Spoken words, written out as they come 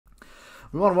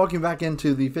We want to welcome you back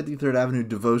into the 53rd Avenue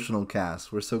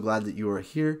DevotionalCast. We're so glad that you are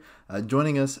here,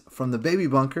 joining us from the baby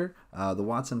bunker, the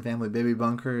Watson family baby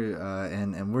bunker,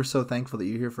 and we're so thankful that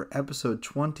you're here for episode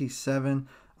 27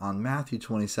 on Matthew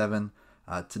 27.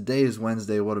 Today is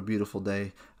Wednesday. What a beautiful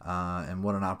day, and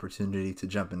what an opportunity to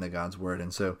jump into God's Word.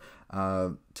 And so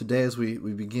today, as we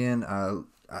begin,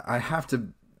 I have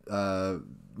to,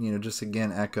 just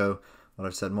again echo what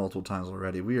I've said multiple times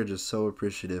already. We are just so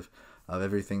appreciative of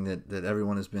everything that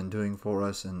everyone has been doing for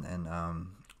us, and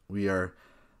we are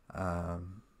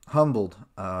humbled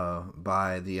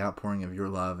by the outpouring of your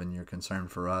love and your concern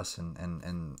for us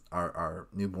and our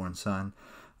newborn son.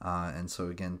 And so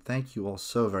again, thank you all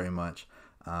so very much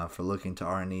for looking to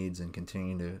our needs and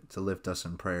continuing to lift us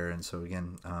in prayer. And so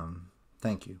again,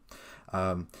 thank you.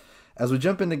 As we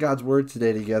jump into God's Word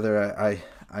today together,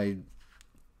 I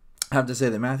have to say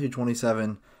that Matthew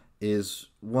 27 is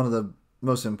one of the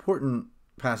most important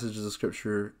passages of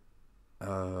Scripture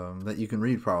that you can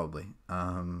read, probably.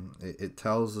 It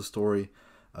tells the story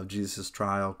of Jesus'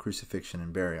 trial, crucifixion,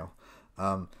 and burial.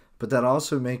 But that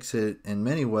also makes it, in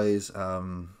many ways,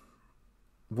 one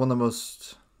of the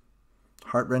most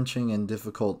heart-wrenching and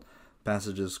difficult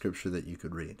passages of Scripture that you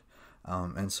could read.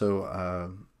 And so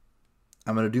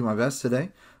I'm going to do my best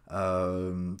today.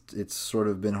 It's sort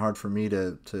of been hard for me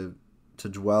to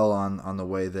dwell on the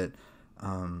way that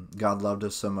God loved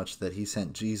us so much that He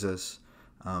sent Jesus,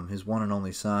 His one and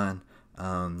only Son.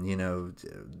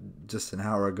 Just an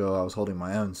hour ago, I was holding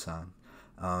my own son.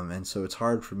 And so it's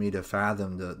hard for me to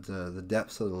fathom the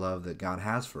depths of the love that God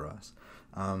has for us.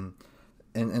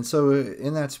 And so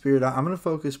in that spirit, I'm going to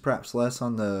focus perhaps less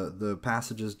on the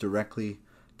passages directly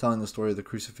telling the story of the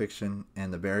crucifixion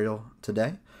and the burial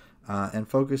today, and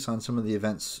focus on some of the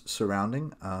events surrounding,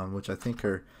 which I think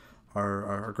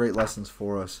are great lessons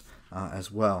for us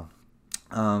as well.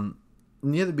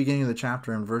 Near the beginning of the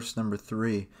chapter, in verse number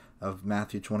 3 of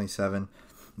Matthew 27,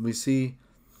 we see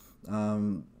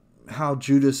how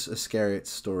Judas Iscariot's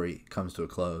story comes to a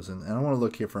close. And I want to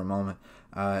look here for a moment,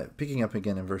 picking up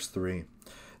again in verse 3.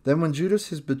 Then when Judas,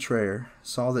 his betrayer,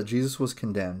 saw that Jesus was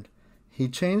condemned, he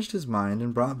changed his mind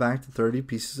and brought back the 30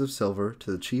 pieces of silver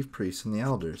to the chief priests and the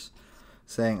elders,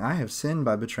 saying, I have sinned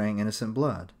by betraying innocent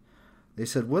blood. They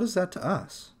said, What is that to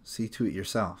us? See to it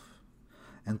yourself.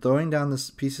 And throwing down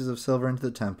the pieces of silver into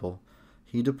the temple,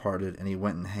 he departed, and he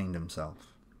went and hanged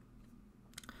himself.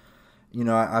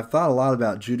 I've thought a lot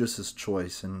about Judas's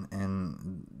choice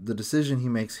and the decision he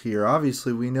makes here.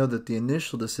 Obviously, we know that the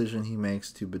initial decision he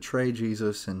makes to betray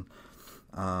Jesus, and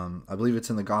I believe it's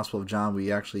in the Gospel of John,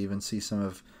 we actually even see some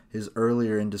of his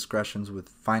earlier indiscretions with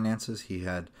finances. He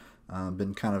had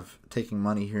been kind of taking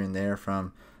money here and there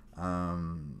from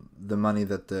the money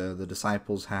that the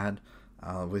disciples had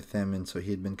with him, and so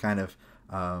he had been kind of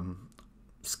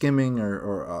skimming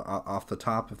or off the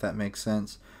top, if that makes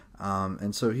sense.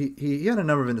 And so he had a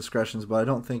number of indiscretions, but I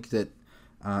don't think that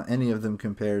any of them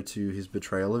compare to his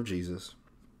betrayal of Jesus.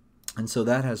 And so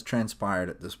that has transpired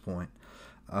at this point.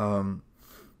 And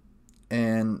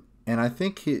I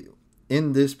think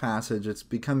in this passage, it's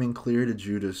becoming clear to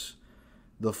Judas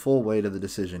the full weight of the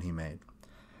decision he made.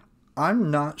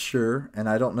 I'm not sure, and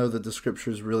I don't know that the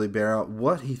Scriptures really bear out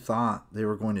what he thought they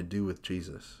were going to do with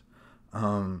Jesus.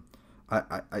 I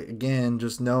again,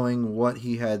 just knowing what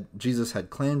Jesus had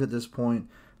claimed at this point,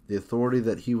 the authority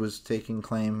that he was laying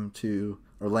claim to,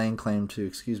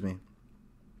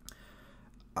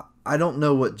 I don't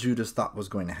know what Judas thought was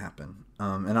going to happen.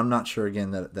 And I'm not sure,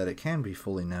 again, that it can be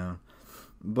fully known.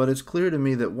 But it's clear to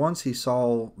me that once he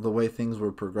saw the way things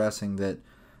were progressing, that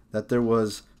there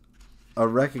was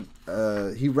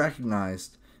he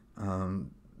recognized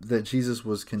that Jesus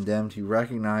was condemned. He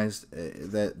recognized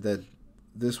that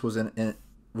this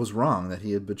was wrong, that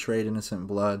he had betrayed innocent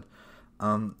blood.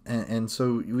 And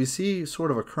so we see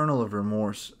sort of a kernel of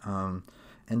remorse,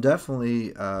 and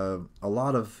definitely a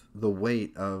lot of the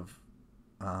weight of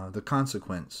the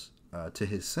consequence to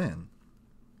his sin.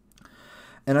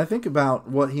 And I think about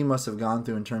what he must have gone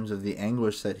through in terms of the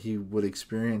anguish that he would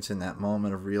experience in that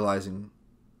moment of realizing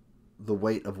the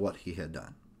weight of what he had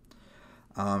done.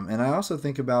 And I also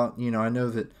think about, I know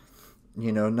that,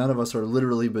 none of us are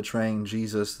literally betraying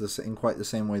Jesus in quite the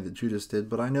same way that Judas did,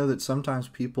 but I know that sometimes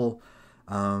people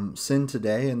sin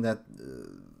today, and that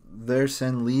their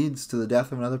sin leads to the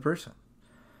death of another person,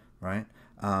 right?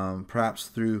 Perhaps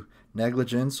through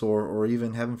negligence or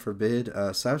even, heaven forbid,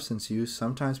 substance use.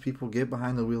 Sometimes people get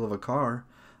behind the wheel of a car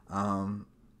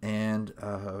and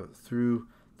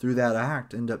through that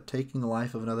act end up taking the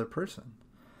life of another person.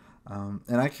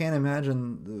 And I can't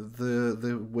imagine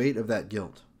the weight of that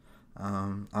guilt.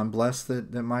 I'm blessed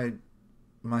that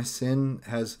my sin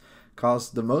has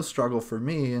caused the most struggle for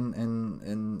me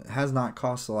and has not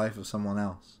cost the life of someone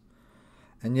else.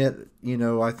 And yet,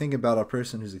 I think about a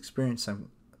person who's experienced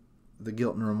the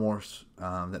guilt and remorse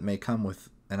that may come with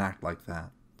an act like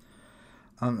that.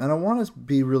 And I want to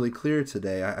be really clear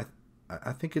today.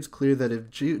 I think it's clear that if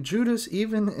Judas,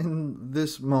 even in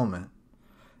this moment,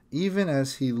 even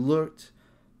as he looked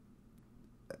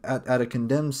at a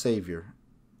condemned Savior,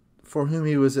 for whom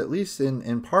he was at least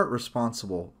in part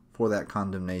responsible for that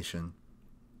condemnation,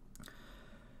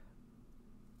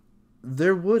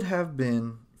 there would have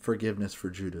been forgiveness for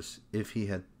Judas if he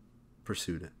had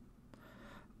pursued it.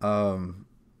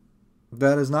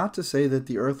 That is not to say that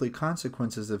the earthly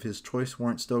consequences of his choice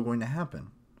weren't still going to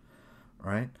happen,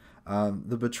 right?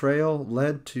 The betrayal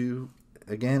led to,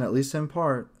 again, at least in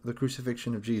part, the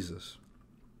crucifixion of Jesus.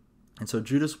 And so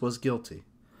Judas was guilty.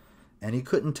 And he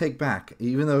couldn't take back.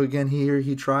 Even though, again,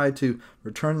 he tried to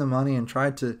return the money and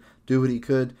tried to do what he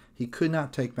could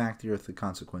not take back the earthly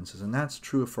consequences. And that's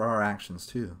true for our actions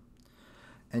too.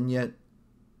 And yet,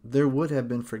 there would have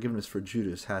been forgiveness for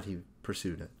Judas had he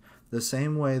pursued it. The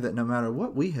same way that no matter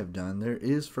what we have done, there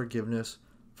is forgiveness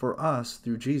for us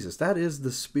through Jesus. That is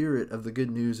the spirit of the good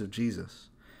news of Jesus.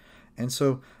 And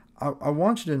so, I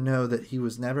want you to know that he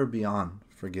was never beyond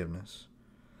forgiveness.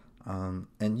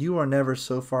 And you are never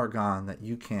so far gone that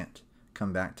you can't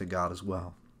come back to God as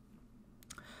well.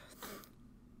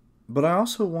 But I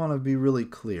also want to be really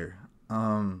clear.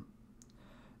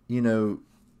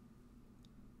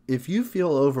 If you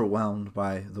feel overwhelmed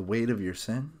by the weight of your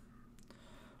sin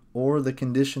or the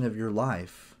condition of your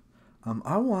life,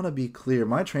 I want to be clear.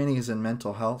 My training is in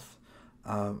mental health.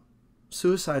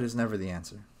 Suicide is never the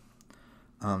answer.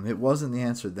 It wasn't the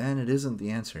answer then. It isn't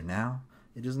the answer now.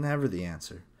 It is never the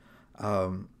answer.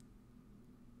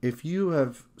 If you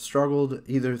have struggled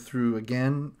either through,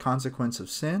 again, consequence of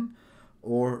sin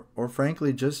or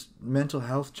frankly just mental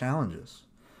health challenges,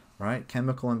 right?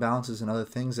 Chemical imbalances and other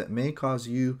things that may cause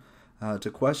you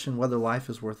to question whether life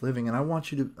is worth living. And I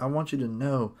want you to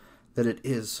know that it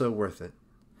is so worth it.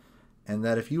 And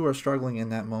that if you are struggling in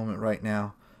that moment right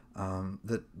now,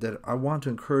 that I want to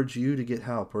encourage you to get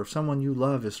help. Or if someone you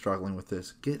love is struggling with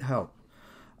this, get help.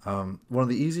 One of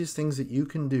the easiest things that you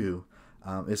can do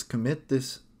is commit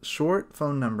this short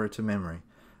phone number to memory.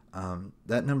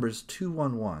 That number is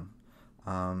 211.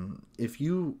 If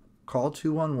you call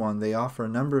 211, they offer a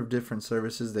number of different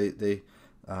services. They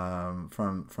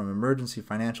from emergency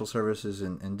financial services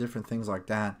and different things like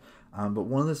that. But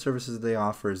one of the services they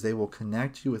offer is they will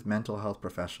connect you with mental health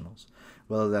professionals,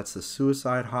 whether that's the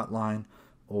suicide hotline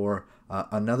or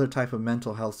another type of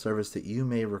mental health service that you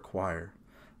may require.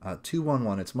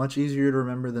 211. It's much easier to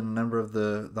remember than a number of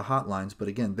the hotlines, but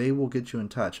again, they will get you in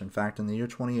touch. In fact, in the year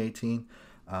 2018,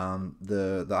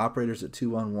 the operators at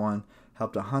 211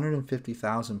 helped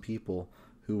 150,000 people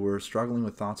who were struggling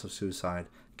with thoughts of suicide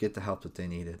get the help that they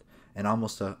needed, and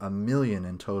almost a million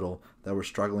in total that were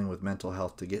struggling with mental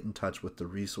health to get in touch with the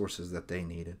resources that they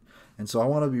needed. And so I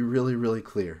want to be really, really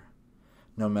clear.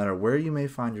 No matter where you may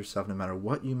find yourself, no matter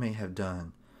what you may have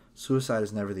done, suicide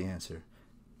is never the answer.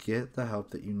 Get the help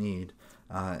that you need.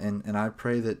 And I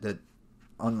pray that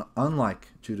unlike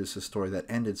Judas's story that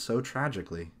ended so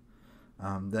tragically,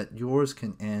 that yours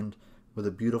can end with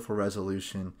a beautiful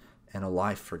resolution and a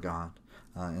life for God.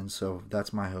 And so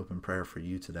that's my hope and prayer for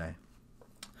you today.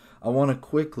 I want to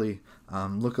quickly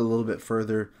look a little bit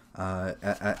further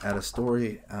at a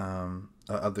story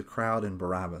of the crowd in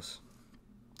Barabbas.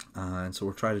 And so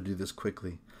we'll try to do this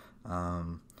quickly.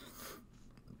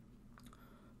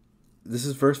 This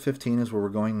is verse 15 is where we're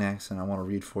going next, and I want to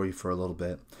read for you for a little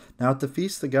bit. Now at the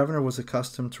feast the governor was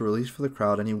accustomed to release for the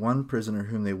crowd any one prisoner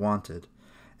whom they wanted,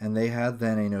 and they had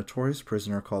then a notorious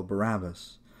prisoner called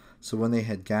Barabbas. So when they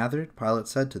had gathered, Pilate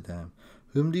said to them,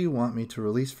 "Whom do you want me to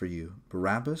release for you,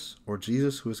 Barabbas or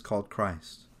Jesus who is called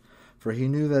Christ?" For he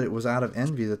knew that it was out of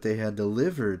envy that they had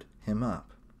delivered him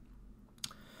up.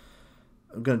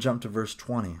 I'm going to jump to verse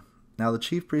 20. Now the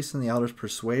chief priests and the elders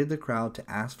persuaded the crowd to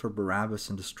ask for Barabbas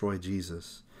and destroy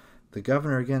Jesus. The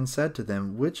governor again said to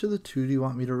them, "Which of the two do you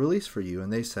want me to release for you?"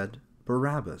 And they said,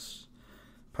 "Barabbas."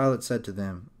 Pilate said to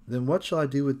them, "Then what shall I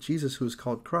do with Jesus who is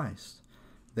called Christ?"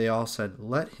 They all said,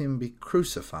 "Let him be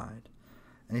crucified."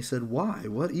 And he said, "Why?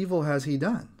 What evil has he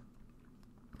done?"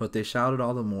 But they shouted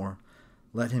all the more,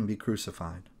 "Let him be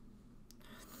crucified."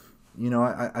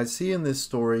 I see in this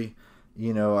story,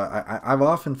 I've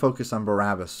often focused on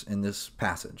Barabbas in this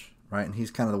passage, right? And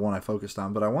he's kind of the one I focused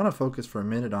on. But I want to focus for a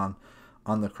minute on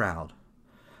the crowd.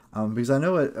 Because I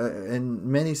know in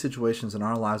many situations in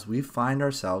our lives, we find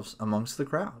ourselves amongst the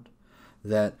crowd.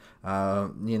 that,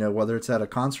 whether it's at a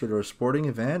concert or a sporting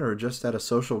event or just at a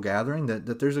social gathering,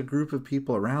 that there's a group of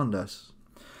people around us.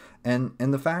 And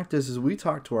the fact is we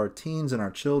talk to our teens and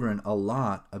our children a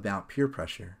lot about peer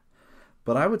pressure.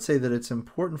 But I would say that it's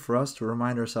important for us to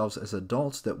remind ourselves as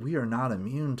adults that we are not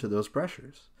immune to those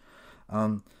pressures.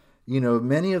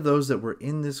 Many of those that were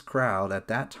in this crowd at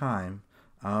that time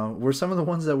were some of the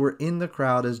ones that were in the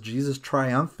crowd as Jesus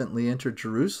triumphantly entered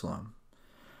Jerusalem.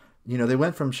 They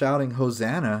went from shouting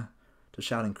Hosanna to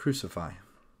shouting Crucify.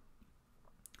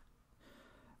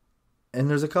 And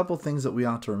there's a couple things that we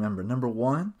ought to remember. Number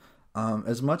one,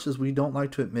 as much as we don't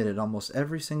like to admit it, almost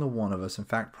every single one of us, in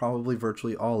fact, probably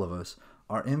virtually all of us,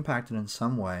 are impacted in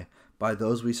some way by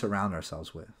those we surround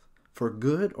ourselves with, for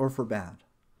good or for bad,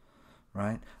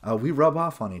 right? We rub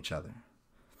off on each other,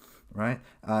 right?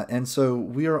 And so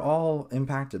we are all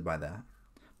impacted by that.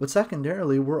 But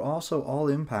secondarily, we're also all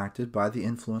impacted by the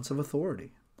influence of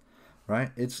authority,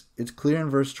 right? It's clear in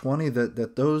verse 20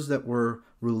 that those that were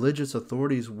religious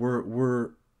authorities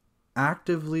were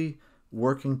actively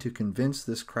working to convince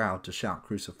this crowd to shout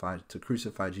to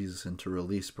crucify Jesus and to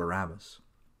release Barabbas.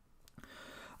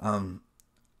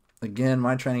 Again,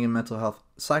 my training in mental health,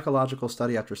 psychological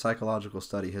study after psychological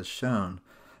study has shown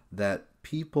that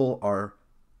people are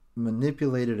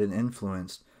manipulated and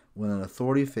influenced when an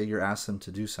authority figure asks them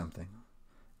to do something.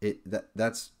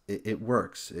 It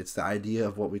works. It's the idea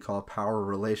of what we call a power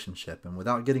relationship. And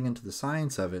without getting into the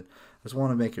science of it, I just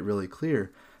want to make it really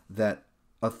clear that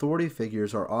authority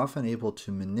figures are often able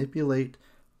to manipulate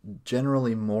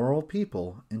generally moral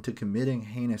people into committing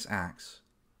heinous acts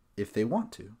if they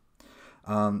want to.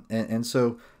 And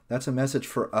so that's a message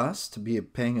for us to be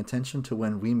paying attention to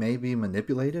when we may be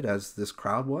manipulated, as this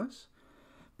crowd was.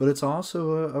 But it's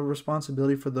also a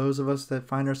responsibility for those of us that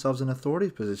find ourselves in authority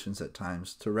positions at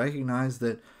times to recognize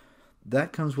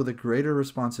that comes with a greater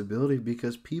responsibility,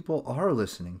 because people are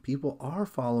listening. People are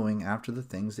following after the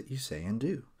things that you say and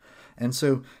do. And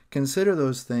so consider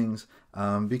those things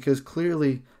because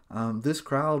clearly this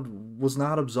crowd was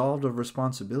not absolved of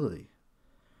responsibility.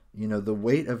 The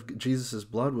weight of Jesus'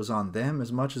 blood was on them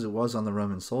as much as it was on the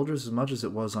Roman soldiers, as much as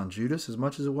it was on Judas, as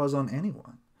much as it was on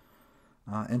anyone.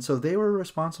 And so they were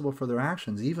responsible for their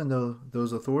actions, even though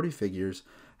those authority figures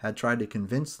had tried to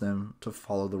convince them to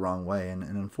follow the wrong way and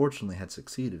unfortunately had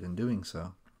succeeded in doing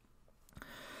so.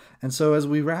 And so as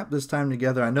we wrap this time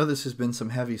together, I know this has been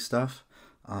some heavy stuff,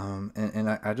 and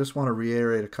I just want to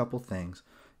reiterate a couple things.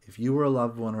 If you or a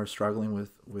loved one are struggling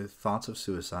with thoughts of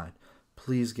suicide,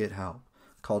 please get help.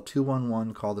 Call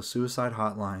 211, call the suicide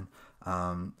hotline.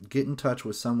 Get in touch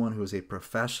with someone who is a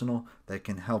professional that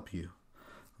can help you.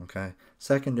 Okay.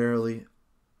 Secondarily,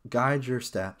 guide your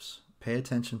steps. Pay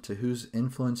attention to who's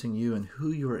influencing you and who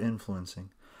you are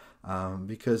influencing.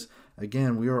 Because,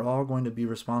 again, we are all going to be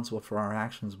responsible for our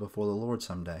actions before the Lord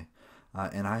someday.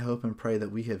 And I hope and pray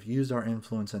that we have used our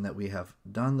influence and that we have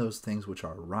done those things which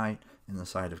are right in the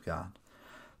sight of God.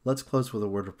 Let's close with a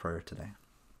word of prayer today.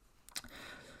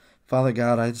 Father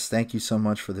God, I just thank you so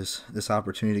much for this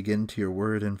opportunity to get into your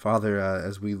word. And Father,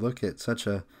 as we look at such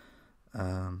a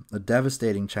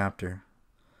devastating chapter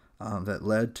that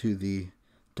led to the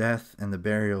death and the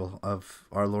burial of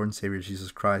our Lord and Savior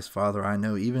Jesus Christ, Father, I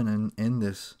know even in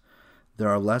this, there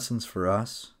are lessons for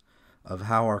us of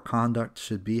how our conduct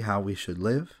should be, how we should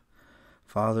live.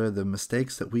 Father, the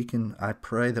mistakes that I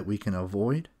pray that we can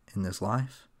avoid in this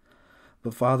life.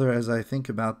 But Father, as I think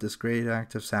about this great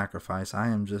act of sacrifice, I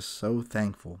am just so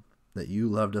thankful that you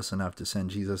loved us enough to send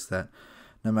Jesus, that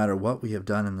no matter what we have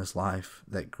done in this life,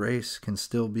 that grace can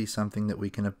still be something that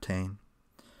we can obtain.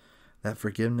 That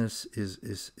forgiveness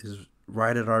is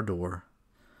right at our door.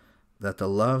 That the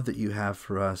love that you have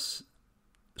for us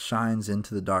shines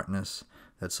into the darkness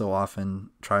that so often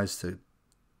tries to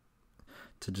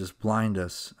just blind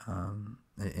us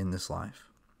in this life.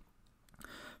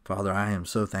 Father, I am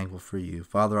so thankful for you.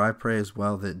 Father, I pray as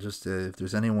well that just if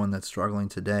there's anyone that's struggling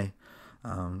today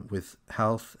with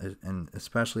health, and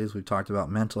especially as we've talked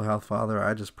about mental health, Father,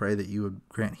 I just pray that you would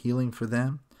grant healing for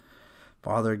them.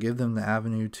 Father, give them the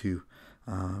avenue to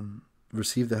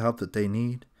receive the help that they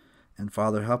need. And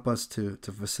Father, help us to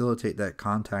facilitate that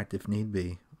contact if need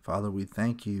be. Father, we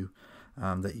thank you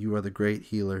that you are the great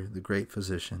healer, the great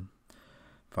physician.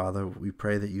 Father, we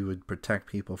pray that you would protect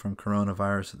people from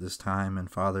coronavirus at this time. And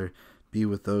Father, be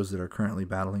with those that are currently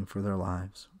battling for their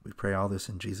lives. We pray all this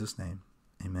in Jesus' name.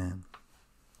 Amen.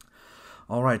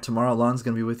 All right, tomorrow Lon's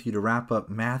going to be with you to wrap up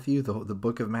Matthew, the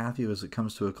book of Matthew, as it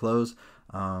comes to a close.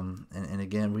 And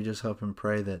again, we just hope and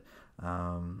pray that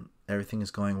everything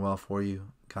is going well for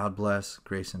you. God bless,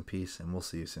 grace and peace, and we'll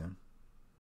see you soon.